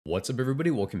What's up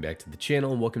everybody, welcome back to the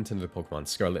channel and welcome to another Pokemon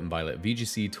Scarlet and Violet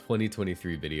VGC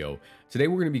 2023 video. Today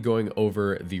we're going to be going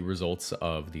over the results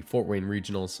of the Fort Wayne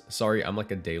Regionals. Sorry, I'm like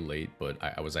a day late, but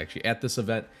I was actually at this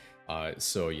event.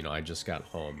 So, I just got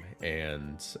home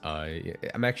and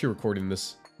I'm actually recording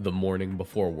this the morning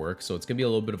before work. So it's going to be a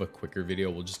little bit of a quicker video.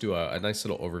 We'll just do a nice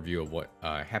little overview of what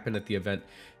happened at the event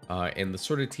and the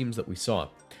sort of teams that we saw.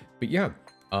 But yeah.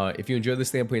 If you enjoyed this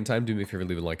standpoint in time, do me a favor,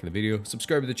 leave a like in the video,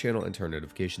 subscribe to the channel, and turn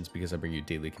notifications because I bring you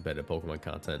daily competitive Pokemon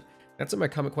content. That's my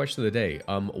comment question of the day.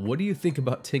 What do you think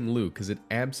about Ting Lu? Because it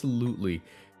absolutely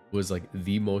was like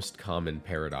the most common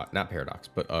paradox, not paradox,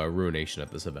 but ruination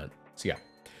at this event. So yeah.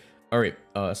 All right,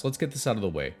 so let's get this out of the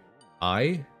way.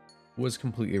 I was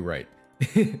completely right.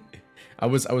 I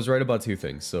was right about two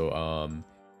things. So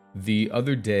the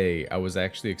other day, I was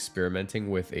actually experimenting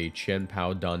with a Chen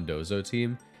Pao Dondozo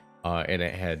team. And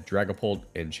it had Dragapult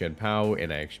and Chen Pao,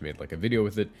 and I actually made like a video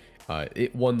with it.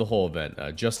 It won the whole event.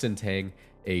 Justin Tang,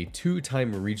 a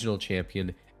two-time regional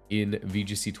champion in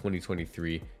VGC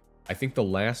 2023. I think the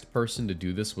last person to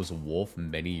do this was Wolf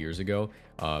many years ago,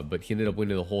 but he ended up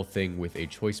winning the whole thing with a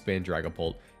Choice Band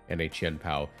Dragapult and a Chen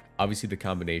Pao. Obviously, the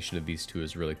combination of these two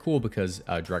is really cool because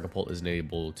Dragapult isn't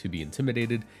able to be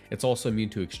intimidated. It's also immune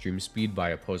to extreme speed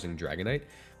by opposing Dragonite.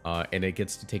 And it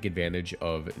gets to take advantage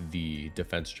of the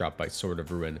defense drop by Sword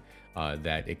of Ruin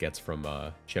that it gets from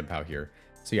Chen Pao here.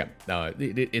 So yeah,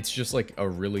 it's just like a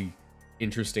really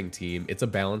interesting team. It's a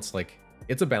balanced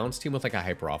team with like a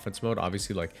hyper offense mode.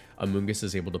 Obviously, like Amoonguss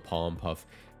is able to Pollen Puff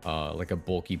like a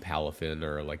bulky Palafin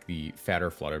or like the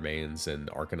fatter Fluttermanes and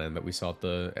Arcanine that we saw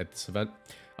at this event,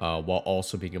 while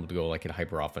also being able to go like in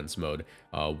hyper offense mode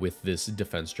with this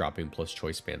defense dropping plus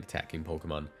Choice Band attacking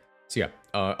Pokemon. So yeah,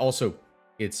 also.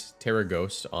 It's Terra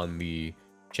Ghost on the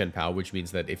Chen Pao, which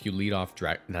means that if you lead off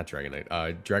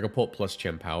Dragapult plus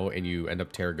Chen Pao and you end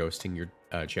up Terra Ghosting your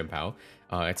Chen Pao,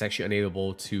 it's actually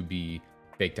unable to be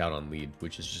faked out on lead,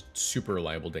 which is just super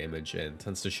reliable damage and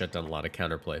tends to shut down a lot of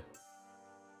counterplay.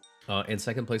 In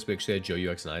second place, we actually had Joe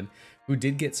UX9, who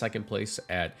did get second place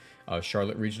at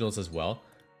Charlotte Regionals as well.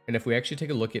 And if we actually take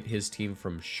a look at his team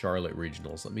from Charlotte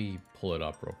Regionals, let me pull it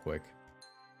up real quick.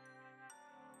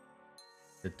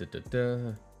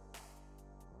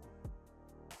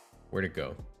 Where'd it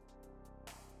go?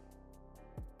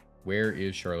 Where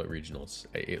is Charlotte Regionals?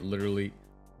 It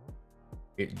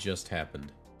just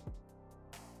happened.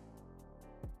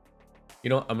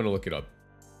 You know what? I'm gonna look it up.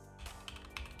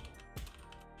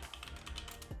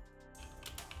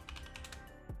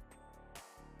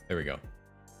 There we go.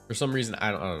 For some reason, I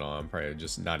don't know. I'm probably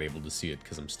just not able to see it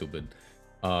because I'm stupid.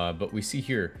 But we see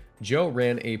here, Joe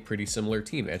ran a pretty similar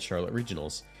team at Charlotte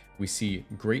Regionals. We see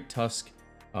Great Tusk,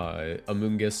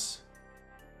 Amoonguss,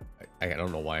 I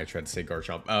don't know why I tried to say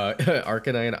Garchomp,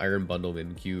 Arcanine, Iron Bundle,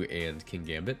 Mimikyu, and King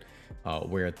Gambit,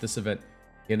 where at this event,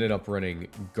 he ended up running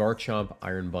Garchomp,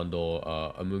 Iron Bundle,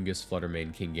 Amoonguss,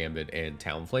 Fluttermane, King Gambit, and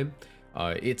Talonflame.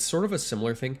 It's sort of a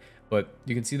similar thing, but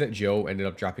you can see that Joe ended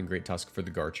up dropping Great Tusk for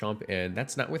the Garchomp, and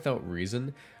that's not without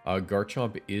reason.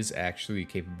 Garchomp is actually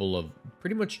capable of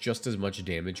pretty much just as much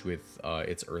damage with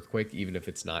its Earthquake, even if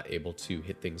it's not able to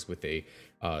hit things with a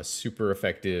super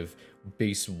effective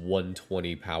base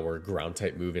 120 power ground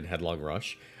type move in Headlong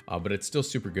Rush. But it's still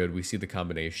super good. We see the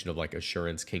combination of like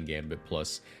Assurance, King Gambit,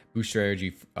 plus Boost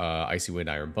Strategy, Icy Wind,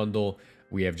 Iron Bundle.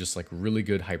 We have just like really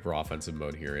good hyper offensive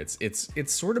mode here.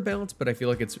 It's sort of balanced, but I feel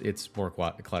like it's more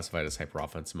classified as hyper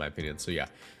offense in my opinion. So yeah,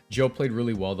 Joe played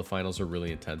really well. The finals were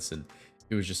really intense and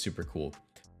it was just super cool.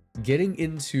 Getting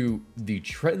into the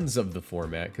trends of the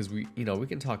format, because we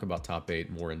can talk about top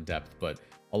 8 more in depth, but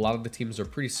a lot of the teams are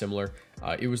pretty similar.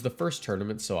 It was the first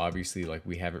tournament, so obviously like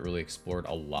we haven't really explored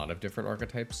a lot of different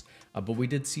archetypes, but we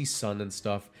did see Sun and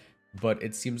stuff. But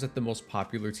it seems that the most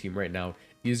popular team right now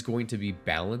is going to be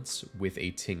Balance with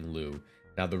a Ting Lu.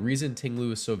 Now, the reason Ting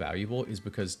Lu is so valuable is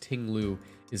because Ting Lu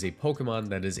is a Pokemon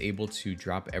that is able to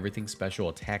drop everything special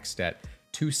attack stat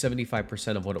to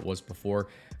 75% of what it was before,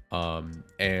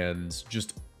 and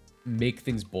just make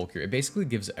things bulkier. It basically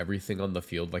gives everything on the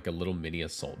field like a little mini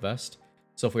assault vest.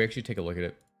 So if we actually take a look at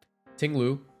it, Ting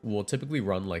Lu will typically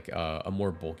run like a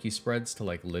more bulky spreads to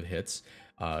like live hits.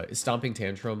 Stomping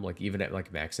Tantrum, like even at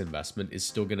like max investment, is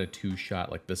still gonna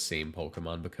two-shot like the same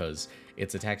Pokemon because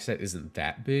its attack set isn't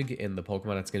that big, and the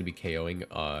Pokemon that's gonna be KOing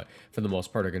for the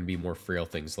most part are gonna be more frail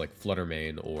things like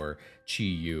Fluttermane or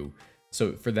Chi-Yu.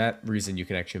 So for that reason, you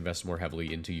can actually invest more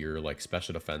heavily into your like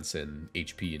special defense and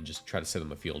HP and just try to sit on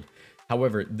the field.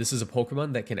 However, this is a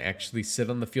Pokemon that can actually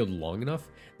sit on the field long enough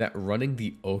that running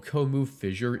the Oko move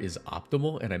Fissure is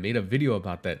optimal, and I made a video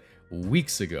about that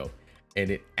weeks ago, and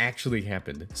it actually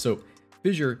happened. So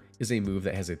Fissure is a move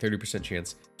that has a 30%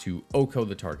 chance to OHKO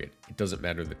the target. It doesn't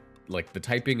matter like the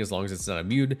typing, as long as it's not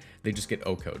immune, they just get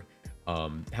OHKO'd.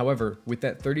 However, with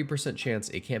that 30% chance,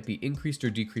 it can't be increased or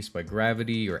decreased by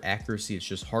gravity or accuracy. It's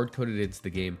just hard-coded into the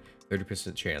game,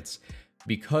 30% chance.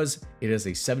 Because it has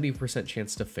a 70%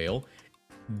 chance to fail,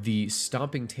 the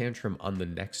Stomping Tantrum on the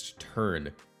next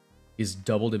turn is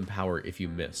doubled in power if you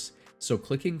miss. So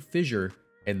clicking Fissure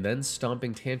and then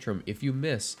Stomping Tantrum if you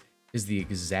miss is the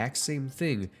exact same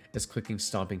thing as clicking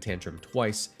Stomping Tantrum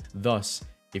twice. Thus,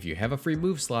 if you have a free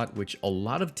move slot, which a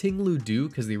lot of Ting Lu do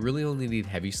because they really only need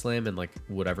Heavy Slam and like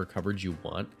whatever coverage you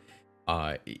want,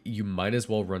 you might as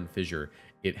well run Fissure.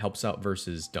 It helps out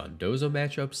versus Dondozo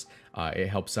matchups, it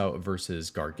helps out versus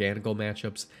Gargantual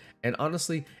matchups, and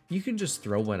honestly, you can just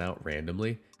throw one out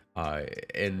randomly.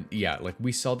 And yeah, like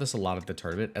we saw this a lot at the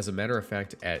tournament. As a matter of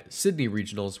fact, at Sydney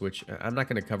Regionals, which I'm not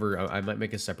going to cover, I might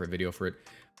make a separate video for it.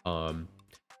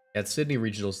 At Sydney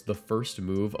Regionals, the first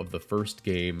move of the first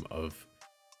game of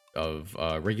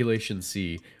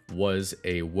RegulationC was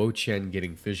a Wo-Chen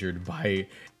getting fissured by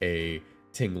a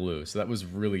Ting Lu. So that was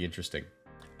really interesting.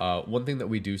 One thing that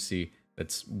we do see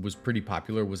that was pretty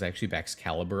popular was actually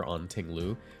Baxcalibur on Ting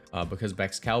Lu, because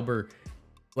Baxcalibur,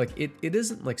 like it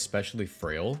isn't like specially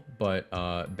frail, but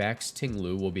Bax Ting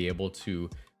Lu will be able to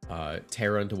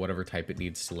Terra into whatever type it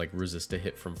needs to like resist a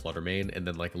hit from Fluttermane and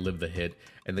then like live the hit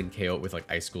and then KO it with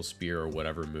like Icicle Spear or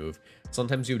whatever move.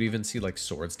 Sometimes you would even see like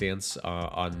Swords Dance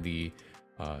on the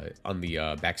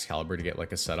Baxcalibur to get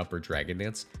like a setup or Dragon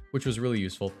Dance, which was really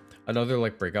useful. Another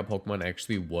like breakout Pokemon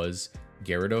actually was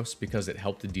Gyarados because it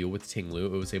helped to deal with Ting Lu.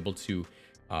 It was able to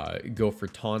go for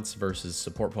taunts versus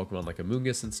support Pokemon like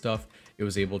Amoonguss and stuff. It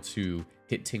was able to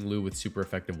hit Ting Lu with super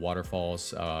effective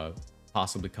waterfalls,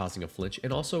 possibly causing a flinch.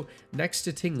 And also, next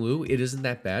to Ting Lu, it isn't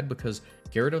that bad because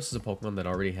Gyarados is a Pokemon that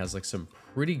already has like some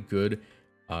pretty good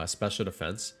special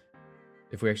defense.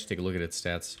 If we actually take a look at its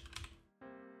stats,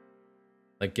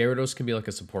 like Gyarados can be like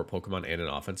a support Pokemon and an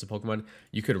offensive Pokemon.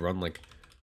 You could run like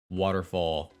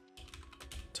Waterfall,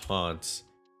 Taunt,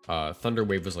 Thunder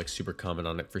Wave was like super common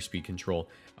on it for speed control,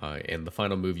 and the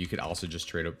final move you could also just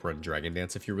straight up run Dragon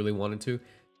Dance if you really wanted to.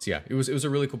 So yeah, it was a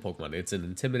really cool Pokemon. It's an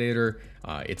Intimidator,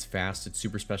 it's fast, it's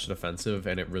super special defensive,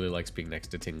 and it really likes being next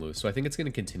to Ting Lu. So I think it's going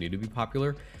to continue to be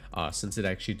popular, since it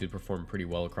actually did perform pretty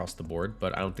well across the board,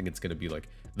 but I don't think it's going to be like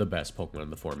the best Pokemon in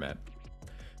the format.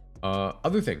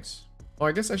 Other things. Oh,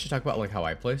 I guess I should talk about like how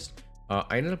I placed.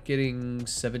 I ended up getting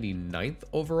 79th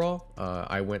overall.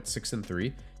 I went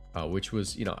 6-3. Which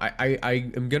was, you know,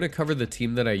 I am gonna cover the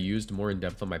team that I used more in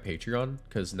depth on my Patreon,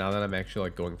 because now that I'm actually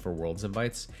like going for Worlds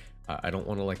invites, I don't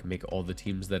want to like make all the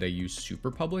teams that I use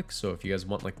super public. So if you guys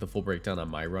want like the full breakdown on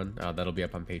my run, that'll be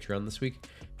up on Patreon this week.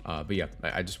 But yeah,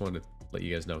 I just wanted to let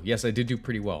you guys know. Yes, I did do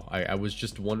pretty well. I was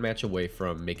just one match away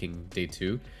from making day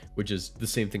 2, which is the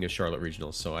same thing as Charlotte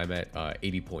Regionals. So I'm at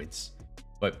 80 points.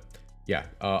 But yeah,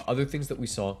 other things that we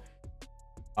saw.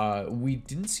 We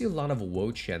didn't see a lot of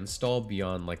Wo-Chen stall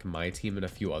beyond like my team and a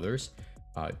few others.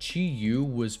 Chi-Yu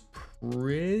was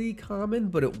pretty common,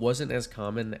 but it wasn't as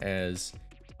common as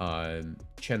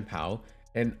Chen Pao.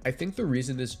 And I think the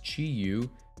reason is Chi-Yu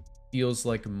feels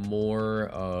like more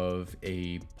of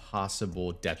a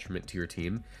possible detriment to your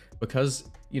team, because,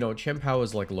 you know, Chen Pao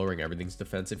is like lowering everything's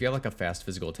defense. If you have like a fast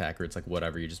physical attacker, it's like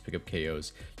whatever, you just pick up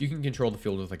KOs. You can control the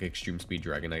field with like extreme speed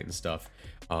Dragonite and stuff.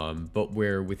 But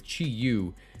where with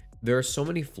Chi-Yu, there are so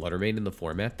many Fluttermane in the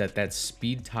format that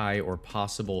speed tie or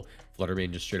possible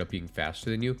Fluttermane just straight up being faster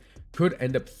than you could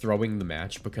end up throwing the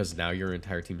match, because now your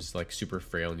entire team is like super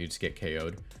frail and you just get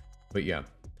KO'd. But yeah,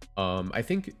 I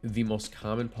think the most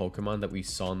common Pokemon that we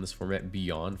saw in this format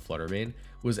beyond Fluttermane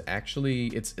was actually,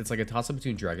 it's like a toss-up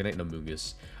between Dragonite and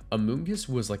Amoonguss. Amoonguss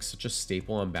was like such a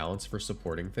staple on balance for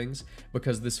supporting things,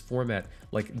 because this format,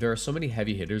 like there are so many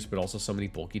heavy hitters but also so many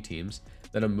bulky teams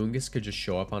that Amoonguss could just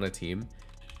show up on a team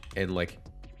and like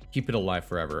keep it alive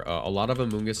forever. A lot of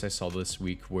Amoonguss I saw this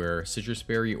week were Citrus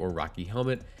Berry or Rocky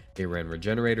Helmet. They ran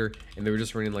Regenerator, and they were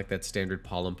just running like that standard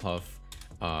Pollen Puff,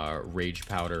 Rage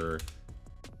Powder,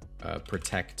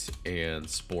 Protect, and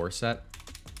Spore set,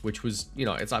 which was, you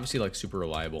know, it's obviously like super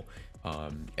reliable.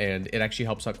 And it actually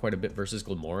helps out quite a bit versus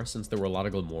Glamora, since there were a lot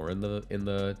of Glamora in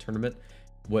the tournament.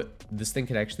 What this thing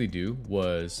could actually do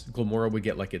was Glamora would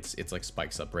get like its like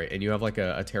spikes up, right? And you have like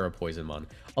a Terra Poison mon.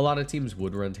 A lot of teams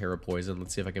would run Terra Poison.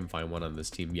 Let's see if I can find one on this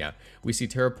team. Yeah, we see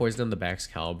Terra Poison on the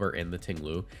Baxcalibur and the Ting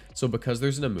Lu. So because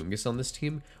there's an Amoonguss on this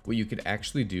team, what you could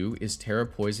actually do is Terra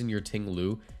Poison your Ting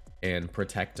Lu and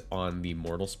Protect on the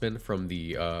Mortal Spin from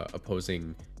the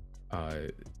opposing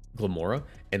Glamora,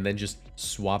 and then just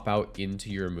swap out into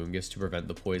your Amoonguss to prevent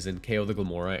the poison, KO the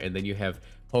Glamora, and then you have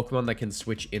Pokemon that can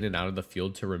switch in and out of the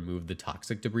field to remove the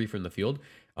toxic debris from the field,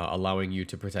 allowing you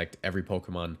to protect every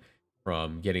Pokemon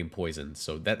from getting poisoned.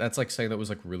 So that's like something that was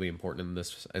like really important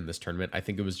in this tournament. I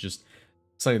think it was just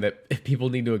something that people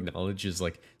need to acknowledge is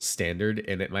like standard,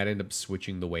 and it might end up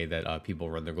switching the way that people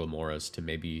run their Glamoras to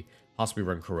maybe possibly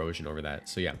run Corrosion over that.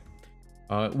 So yeah.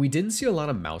 We didn't see a lot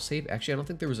of Mouse Ape. Actually, I don't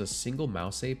think there was a single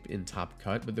Mouse Ape in Top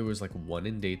Cut, but there was like one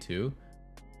in day 2.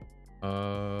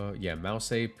 Yeah,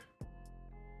 Mouse Ape.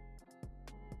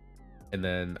 And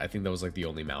then I think that was like the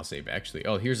only Mouse Ape actually.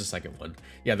 Oh, here's the second one.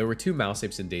 Yeah, there were 2 Mouse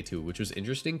Apes in day 2, which was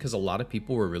interesting because a lot of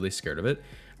people were really scared of it,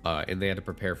 and they had to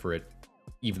prepare for it,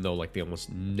 even though like they almost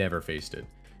never faced it.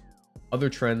 Other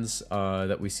trends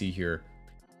that we see here,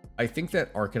 I think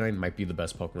that Arcanine might be the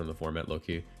best Pokemon in the format,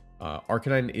 low-key.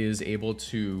 Arcanine is able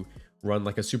to run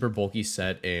like a super bulky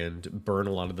set and burn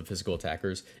a lot of the physical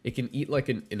attackers. It can eat like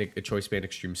a Choice Band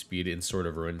Extreme Speed in Sword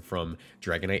of Ruin from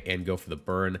Dragonite and go for the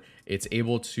burn. It's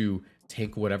able to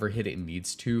tank whatever hit it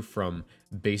needs to from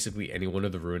basically any one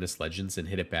of the Ruinous Legends and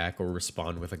hit it back, or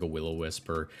respond with like a Will-O-Wisp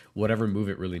or whatever move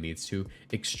it really needs to.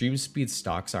 Extreme Speed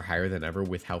stocks are higher than ever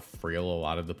with how frail a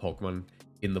lot of the Pokemon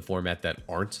in the format that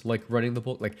aren't like running the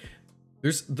bulk. Like,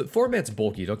 the format's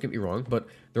bulky, don't get me wrong, but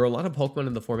there are a lot of Pokemon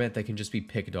in the format that can just be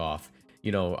picked off.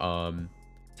 You know,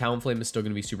 Talonflame is still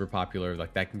going to be super popular.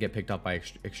 Like, that can get picked off by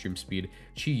Extreme Speed.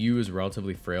 Chi-Yu is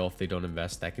relatively frail if they don't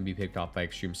invest. That can be picked off by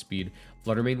Extreme Speed.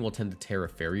 Fluttermane will tend to Terra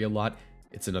Fairy a lot.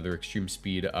 It's another Extreme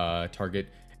Speed target.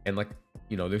 And, like,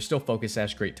 you know, there's still Focus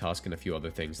Sash, Great Tusk, and a few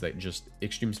other things that just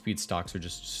Extreme Speed stocks are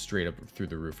just straight up through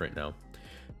the roof right now.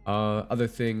 Other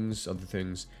things.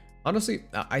 Honestly,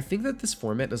 I think that this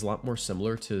format is a lot more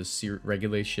similar to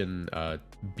Regulation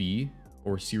B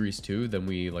or Series 2 than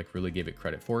we like really gave it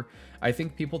credit for. I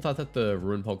think people thought that the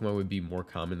Ruin Pokemon would be more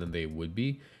common than they would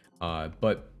be,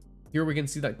 but here we can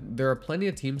see that there are plenty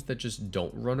of teams that just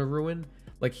don't run a Ruin.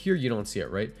 Like here you don't see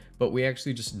it, right? But we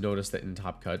actually just noticed that in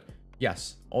Top Cut,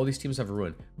 yes, all these teams have a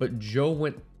Ruin, but Joe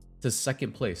went to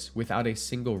 2nd place without a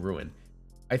single Ruin.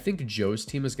 I think Joe's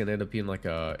team is going to end up being like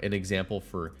an example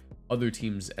for other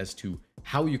teams as to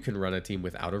how you can run a team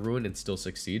without a Ruin and still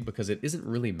succeed, because it isn't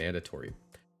really mandatory.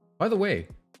 By the way,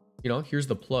 you know, here's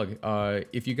the plug.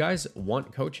 If you guys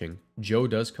want coaching, Joe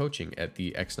does coaching at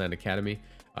the X9 Academy.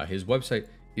 His website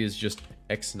is just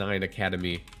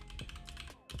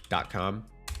x9academy.com.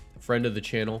 Friend of the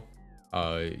channel.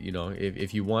 You know,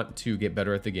 if you want to get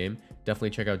better at the game, definitely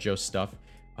check out Joe's stuff.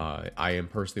 I am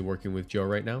personally working with Joe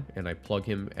right now, and I plug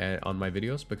him on my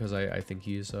videos because I think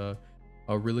he's a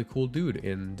really cool dude,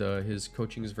 and his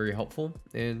coaching is very helpful.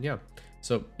 And yeah,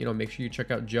 so, you know, make sure you check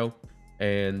out Joe,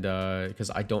 and because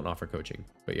I don't offer coaching,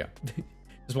 but yeah,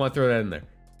 just want to throw that in there.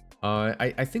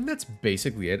 I think that's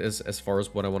basically it as far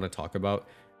as what I want to talk about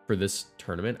for this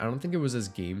tournament. I don't think it was as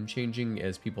game-changing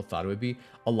as people thought it would be.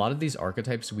 A lot of these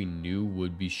archetypes we knew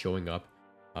would be showing up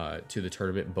to the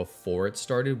tournament before it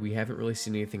started. We haven't really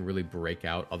seen anything really break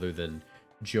out other than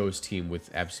Joe's team with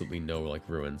absolutely no like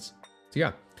Ruins. So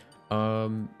yeah,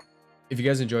 if you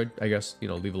guys enjoyed, I guess, you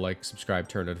know, leave a like, subscribe,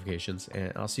 turn notifications,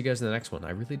 and I'll see you guys in the next one.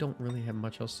 I really don't have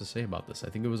much else to say about this. I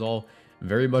think it was all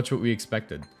very much what we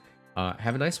expected.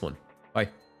 Have a nice one. Bye.